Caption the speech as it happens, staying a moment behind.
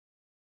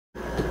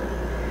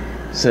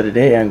So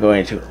today I'm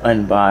going to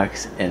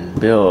unbox and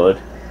build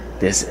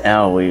this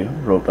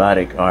OWI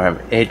Robotic Arm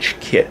Edge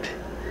kit,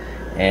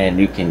 and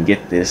you can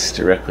get this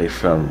directly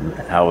from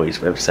OWI's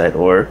website,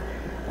 or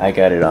I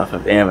got it off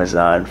of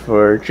Amazon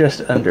for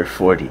just under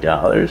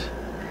 $40,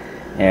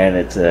 and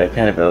it's a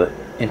kind of an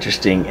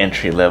interesting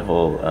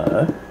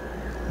entry-level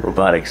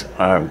robotics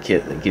arm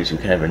kit that gives you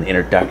kind of an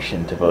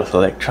introduction to both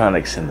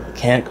electronics and the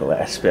mechanical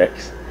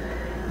aspects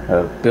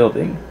of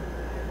building.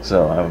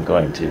 So I'm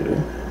going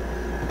to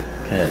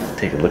kind of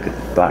take a look at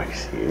the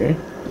box here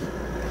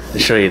to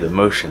show you the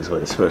motions,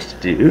 what it's supposed to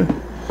do.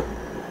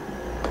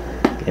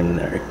 And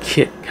our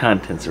kit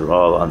contents are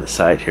all on the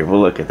side here.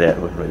 We'll look at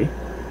that when we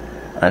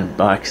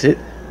unbox it.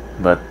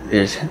 But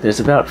there's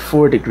about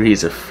 4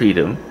 degrees of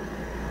freedom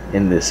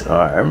in this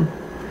arm.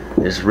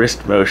 There's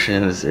wrist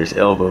motions, there's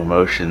elbow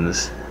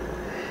motions,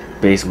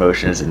 base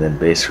motions, and then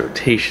base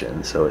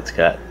rotation. So it's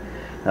got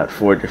about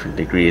 4 different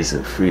degrees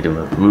of freedom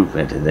of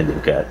movement, and then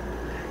you've got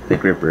the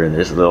gripper, and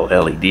there's a little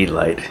LED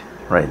light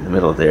right in the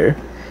middle there,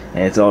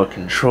 and it's all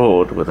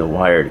controlled with a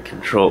wired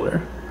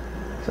controller.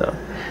 So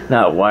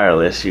not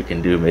wireless. You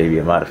can do maybe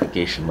a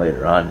modification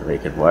later on to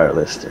make it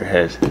wireless.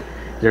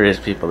 There is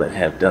people that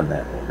have done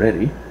that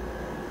already.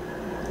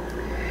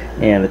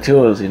 And the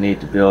tools you need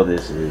to build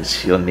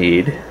is you'll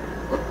need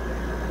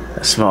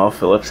a small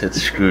Phillips head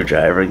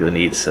screwdriver. You'll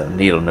need some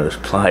needle nose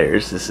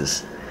pliers. This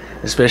is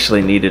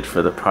especially needed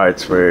for the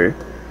parts where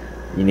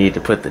you need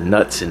to put the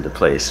nuts into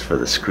place for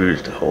the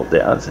screws to hold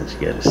down, since you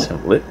got to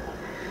assemble it.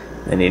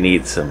 Then you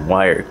need some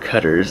wire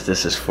cutters.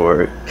 This is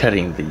for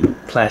cutting the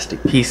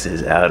plastic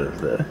pieces out of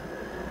the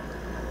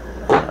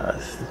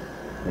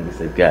things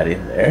they've got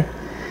in there.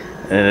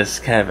 And it's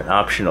kind of an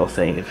optional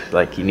thing, if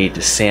like you need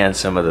to sand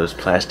some of those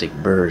plastic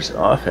burrs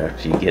off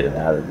after you get them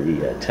out of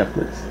the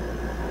templates.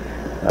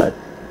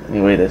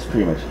 Anyway, that's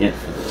pretty much it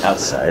for the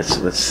outside.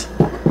 So let's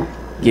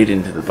get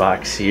into the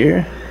box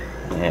here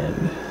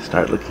and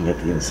start looking at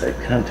the inside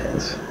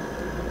contents.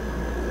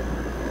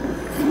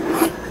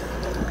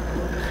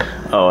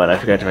 Oh, and I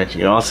forgot to mention,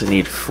 you also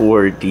need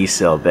 4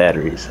 D-cell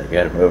batteries. I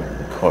got them over in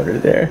the corner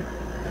there,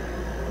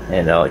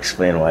 and I'll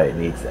explain why it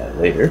needs that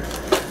later.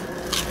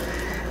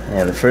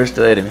 And the first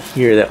item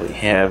here that we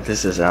have,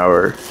 this is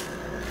our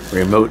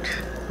remote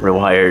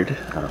wired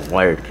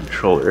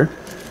controller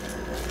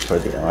for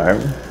the arm.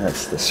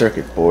 That's the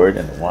circuit board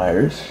and the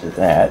wires for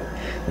that.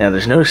 Now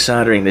there's no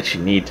soldering that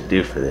you need to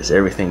do for this.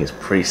 Everything is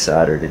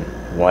pre-soldered and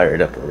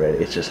wired up already.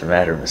 It's just a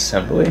matter of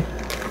assembly.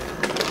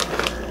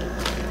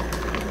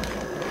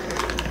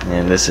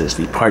 And this is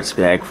the parts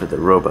bag for the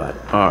robot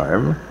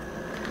arm.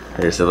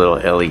 There's a little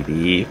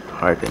LED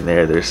part in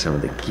there. There's some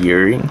of the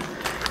gearing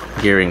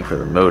for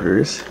the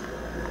motors,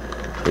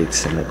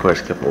 plates, and of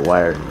course a couple of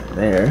wiring in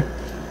there.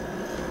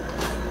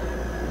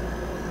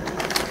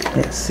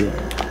 Let's see.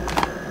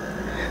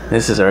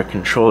 This is our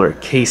controller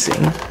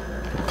casing.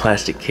 The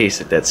plastic case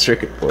that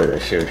circuit board I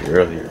showed you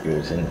earlier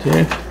goes into.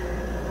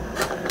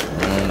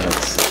 And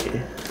let's see.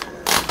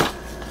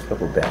 A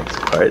couple bags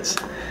of parts.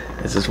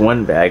 This is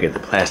one bag of the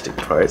plastic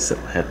parts that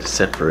we'll have to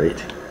separate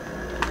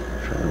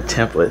from the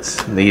templates.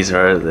 And these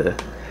are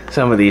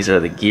some of these are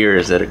the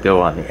gears that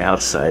go on the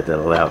outside that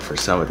allow for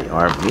some of the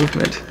arm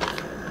movement.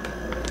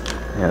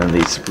 And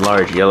these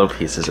large yellow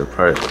pieces are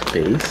part of the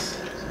base.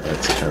 So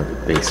that's kind of the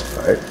base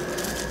part.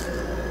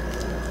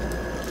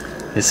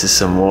 This is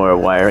some more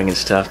wiring and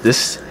stuff.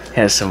 This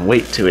has some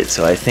weight to it,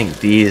 so I think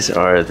these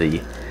are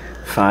the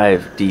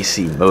 5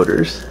 DC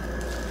motors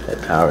that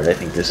power it. I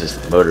think this is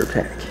the motor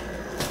pack.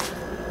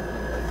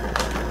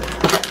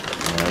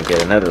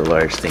 Get another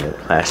large thing of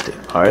plastic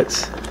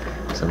parts,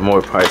 some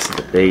more parts of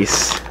the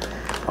base.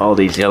 All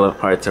these yellow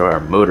parts are our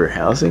motor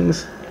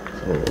housings, so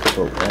we'll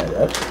pull that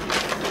up.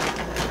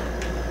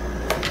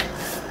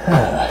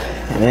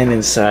 And then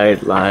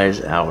inside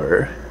lies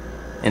our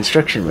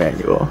instruction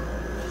manual.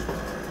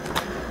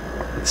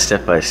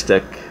 Step by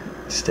step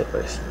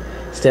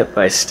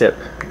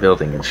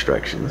building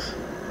instructions.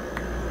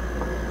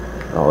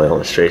 All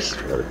illustrations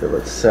for how to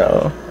build it.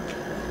 So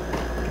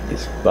get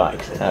this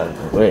box out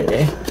of the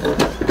way.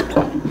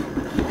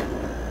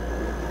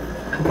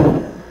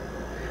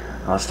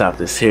 I'll stop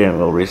this here and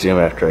we'll resume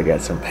after I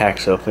got some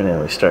packs open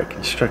and we start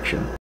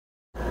construction.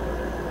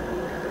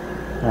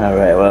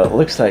 Alright, well, it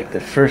looks like the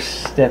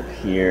first step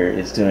here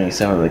is doing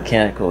some of the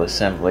mechanical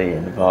assembly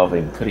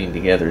involving putting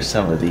together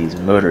some of these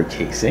motor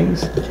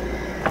casings.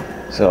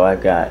 So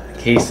I've got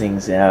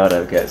casings out,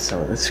 I've got some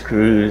of the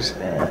screws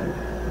and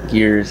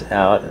gears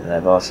out, and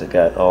I've also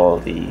got all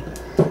the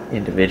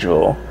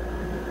individual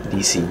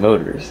DC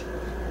motors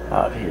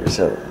out here.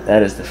 So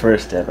that is the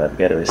first step. I've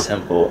got to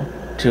assemble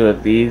 2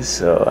 of these,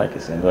 so I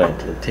guess I'm going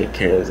to take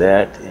care of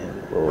that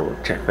and we'll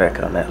check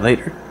back on that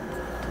later.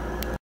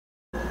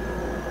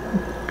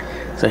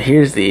 So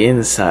here's the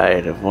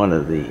inside of one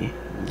of the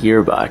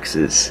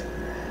gearboxes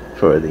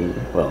for the,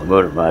 well,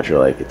 motor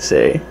module, I could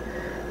say,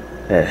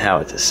 and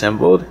how it's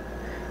assembled.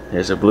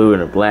 There's a blue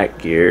and a black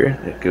gear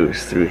that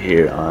goes through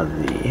here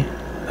on the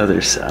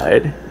other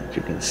side that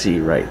you can see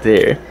right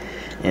there.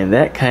 And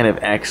that kind of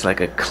acts like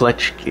a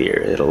clutch gear.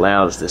 It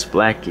allows this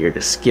black gear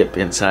to skip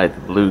inside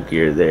the blue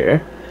gear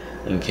there,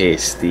 in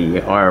case the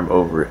arm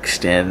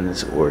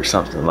overextends or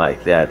something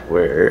like that,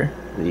 where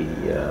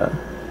the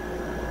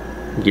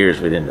gears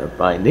would end up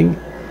binding.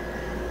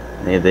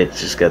 And they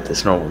just got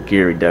this normal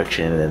gear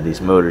reduction, and then these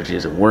motors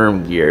use a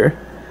worm gear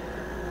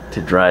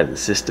to drive the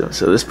system.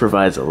 So this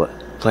provides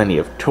plenty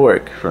of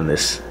torque from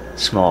this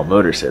small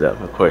motor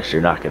setup. Of course,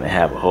 you're not going to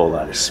have a whole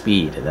lot of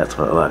speed, and that's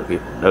what a lot of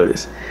people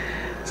notice.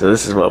 So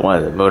this is what one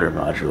of the motor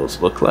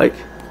modules look like.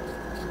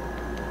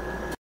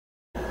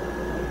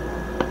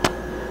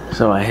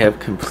 So I have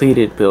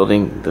completed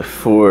building the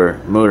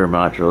 4 motor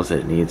modules that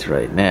it needs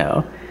right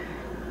now.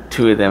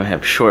 2 of them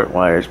have short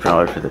wires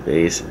probably for the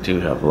base, and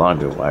 2 have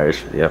longer wires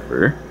for the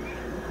upper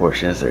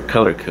portions. They're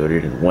color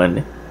coded, and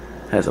 1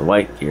 has a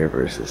white gear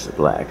versus a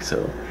black.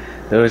 So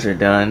those are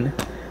done.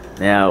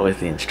 Now with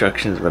the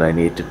instructions, what I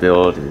need to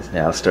build is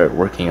now start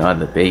working on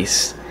the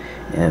base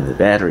and the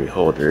battery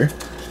holder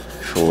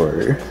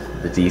for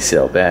the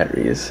D-cell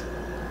batteries.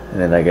 And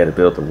then I got to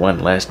build the one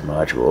last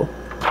module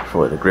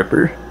for the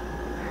gripper.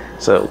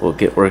 So we'll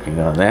get working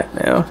on that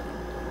now.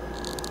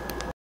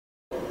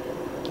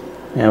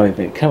 Now we've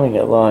been coming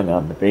along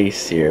on the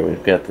base here.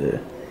 We've got the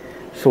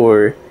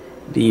 4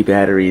 D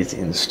batteries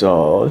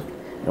installed,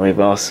 and we've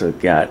also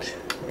got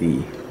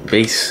the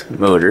base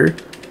motor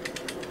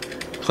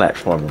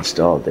platform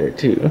installed there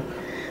too.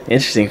 The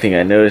interesting thing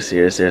I noticed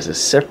here is there's a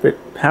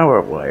separate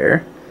power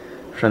wire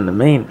from the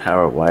main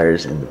power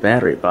wires in the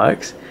battery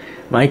box.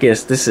 My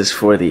guess this is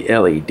for the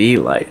LED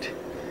light.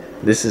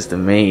 This is the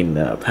main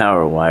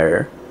power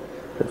wire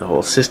for the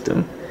whole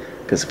system,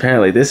 because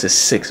apparently this is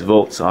 6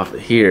 volts off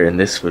of here, and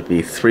this would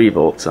be 3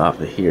 volts off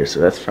of here,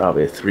 so that's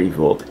probably a 3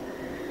 volt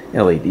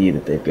LED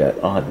that they've got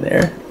on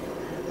there.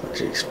 I'll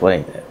just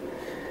explain that.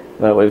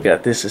 But we've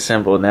got this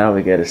assembled. Now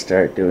we got to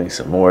start doing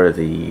some more of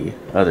the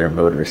other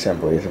motor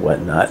assemblies and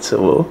whatnot,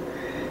 so we'll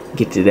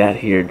get to that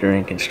here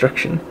during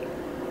construction.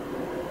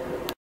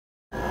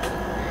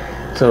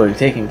 So we've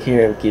taken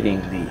care of getting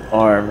the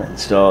arm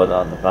installed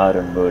on the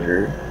bottom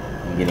motor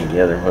and getting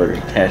the other motors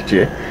attached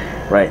to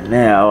it. Right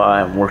now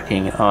I'm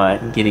working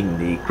on getting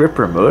the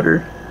gripper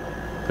motor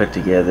put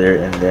together,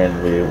 and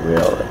then we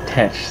will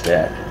attach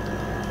that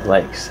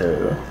like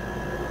so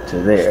to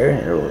there,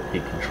 and it will be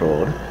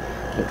controlled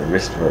with the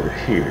wrist motor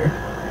here.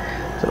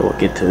 So we'll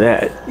get to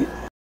that.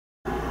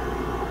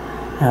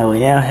 We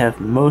now have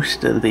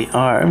most of the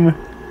arm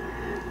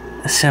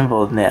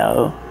assembled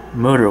now,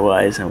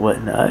 motor-wise and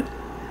whatnot.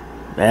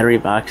 Battery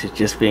box is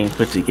just being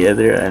put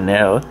together. I'm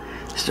now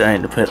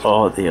starting to put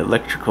all of the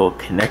electrical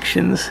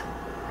connections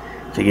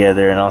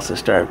together, and also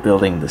start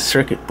building the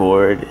circuit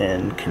board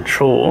and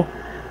control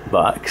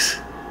box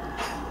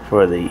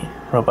for the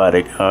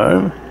robotic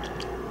arm.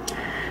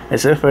 And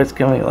so far it's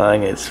coming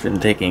along. It's been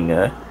taking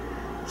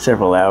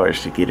several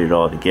hours to get it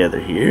all together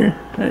here,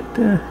 but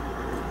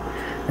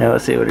now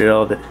let's see what it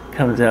all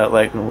comes out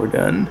like when we're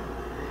done.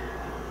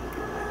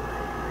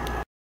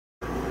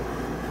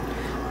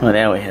 Well,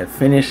 now we have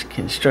finished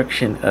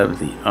construction of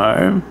the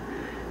arm.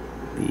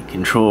 The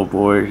control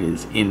board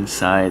is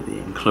inside the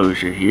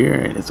enclosure here,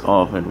 and it's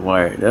all been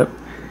wired up,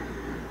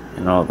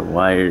 and all the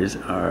wires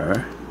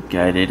are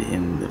guided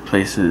in the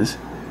places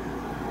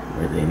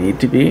where they need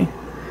to be.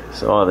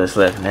 So all that's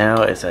left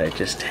now is I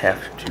just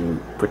have to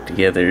put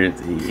together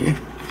the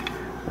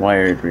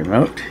wired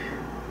remote,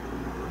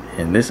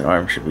 and this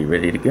arm should be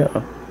ready to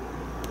go.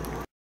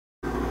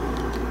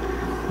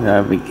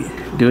 I'll be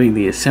doing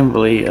the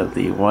assembly of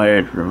the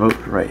wired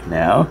remote right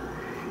now.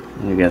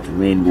 We've got the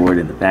main board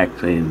and the back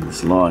plate and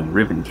this long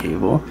ribbon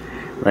cable.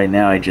 Right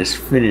now I just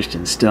finished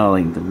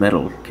installing the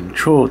metal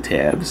control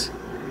tabs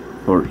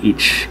for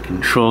each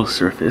control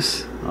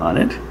surface on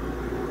it.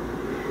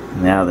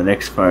 Now the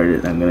next part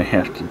that I'm going to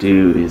have to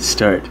do is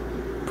start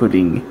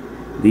putting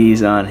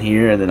these on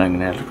here, and then I'm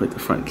going to have to put the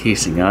front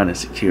casing on and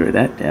secure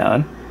that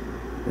down.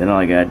 Then all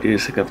I got to do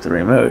is hook up the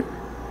remote,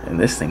 and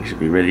this thing should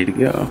be ready to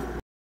go.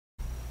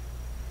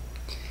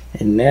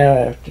 And now,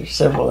 after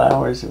several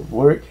hours of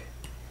work,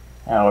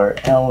 our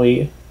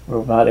OWI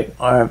Robotic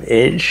Arm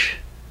Edge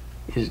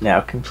is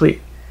now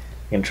complete.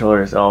 The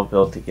controller is all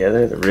built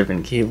together. The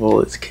ribbon cable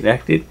is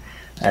connected.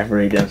 I've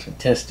already done some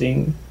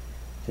testing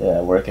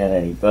to work out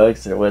any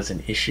bugs. There was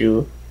an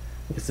issue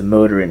with the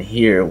motor in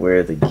here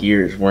where the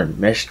gears weren't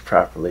meshed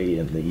properly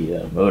and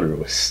the motor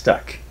was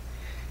stuck.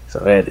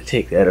 So I had to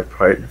take that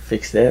apart and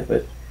fix that,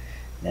 but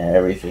now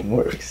everything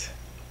works.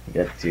 You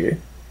got your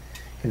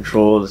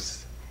controls.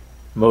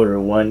 Motor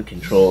 1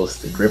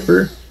 controls the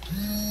gripper.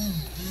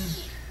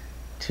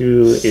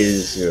 2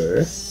 is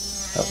your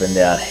up and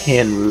down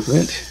hand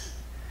movement.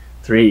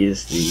 3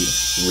 is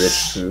the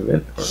wrist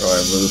movement or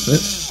arm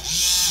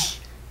movement.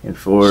 And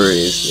 4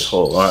 is the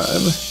whole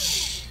arm.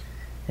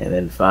 And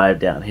then 5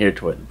 down here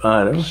toward the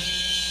bottom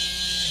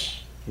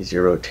is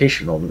your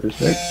rotational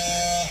movement.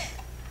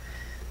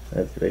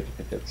 That's the way you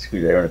can pick up the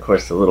screwdriver. And of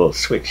course the little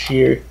switch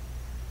here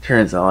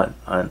turns on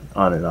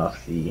and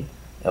off the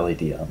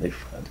LED on the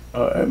front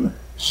arm.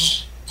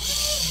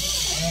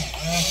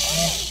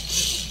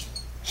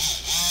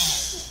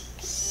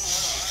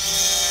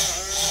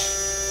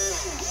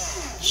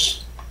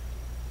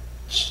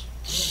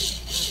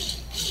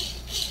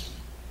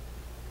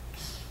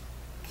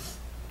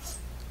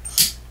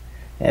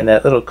 And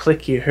that little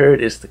click you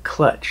heard is the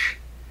clutch,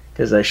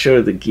 because I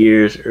showed the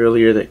gears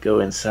earlier that go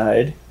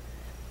inside.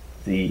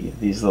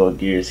 These little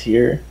gears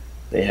here,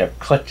 they have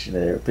clutch, and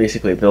they're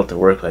basically built to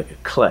work like a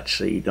clutch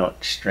so you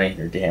don't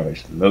strain or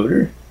damage the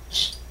motor.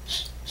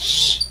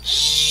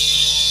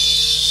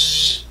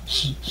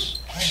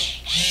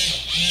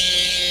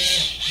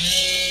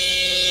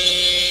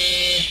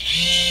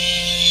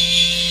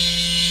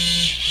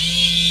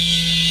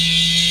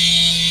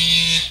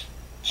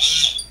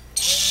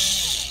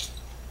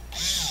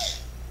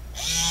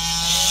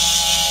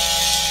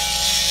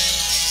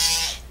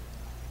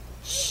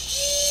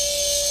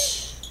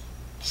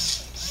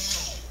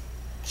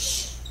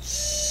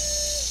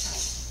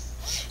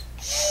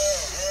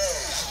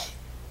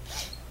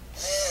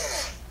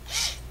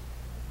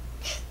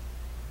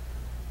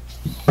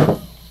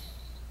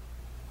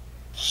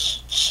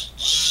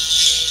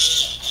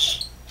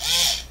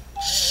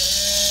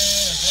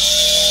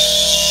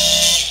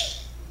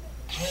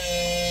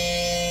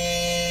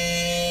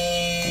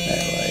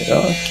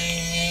 Off.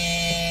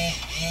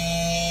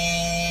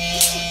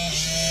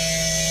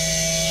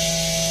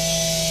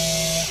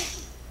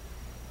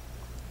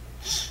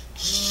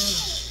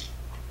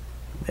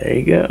 There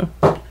you go.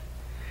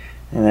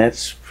 And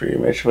that's pretty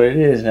much what it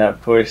is. Now,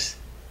 of course,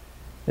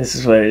 this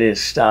is what it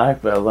is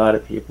stock, but a lot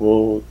of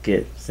people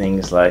get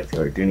things like the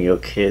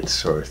Arduino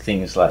kits or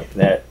things like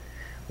that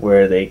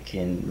where they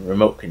can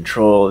remote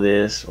control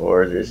this,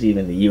 or there's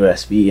even the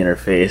USB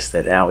interface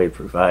that OWI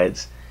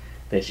provides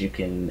that you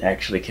can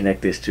actually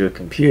connect this to a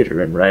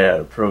computer and write out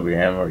a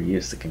program or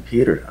use the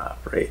computer to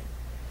operate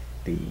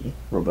the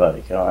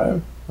robotic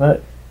arm.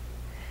 But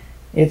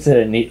it's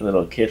a neat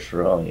little kit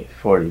for only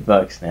 40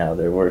 bucks now.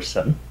 There were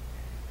some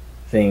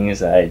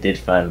things I did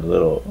find a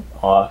little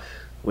off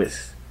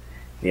with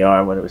the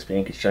arm when it was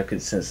being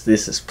constructed, since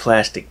this is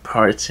plastic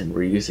parts and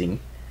we're using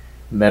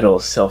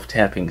metal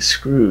self-tapping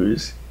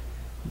screws.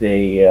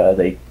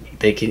 They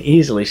can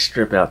easily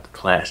strip out the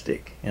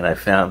plastic, and I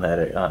found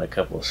that on a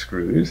couple of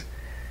screws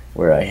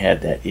where I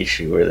had that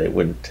issue where they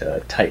wouldn't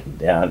tighten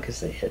down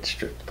because they had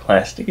stripped the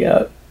plastic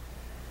out.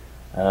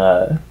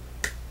 And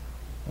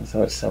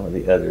so it's some of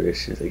the other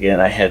issues.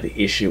 Again, I had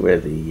the issue where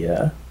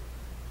the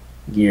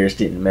gears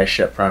didn't mesh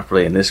up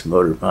properly in this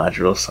motor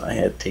module, so I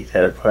had to take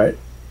that apart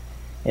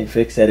and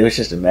fix that. It was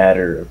just a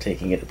matter of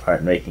taking it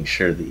apart and making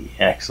sure the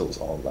axles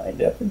all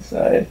lined up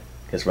inside,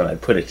 because when I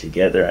put it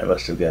together I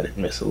must have got it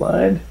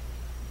misaligned.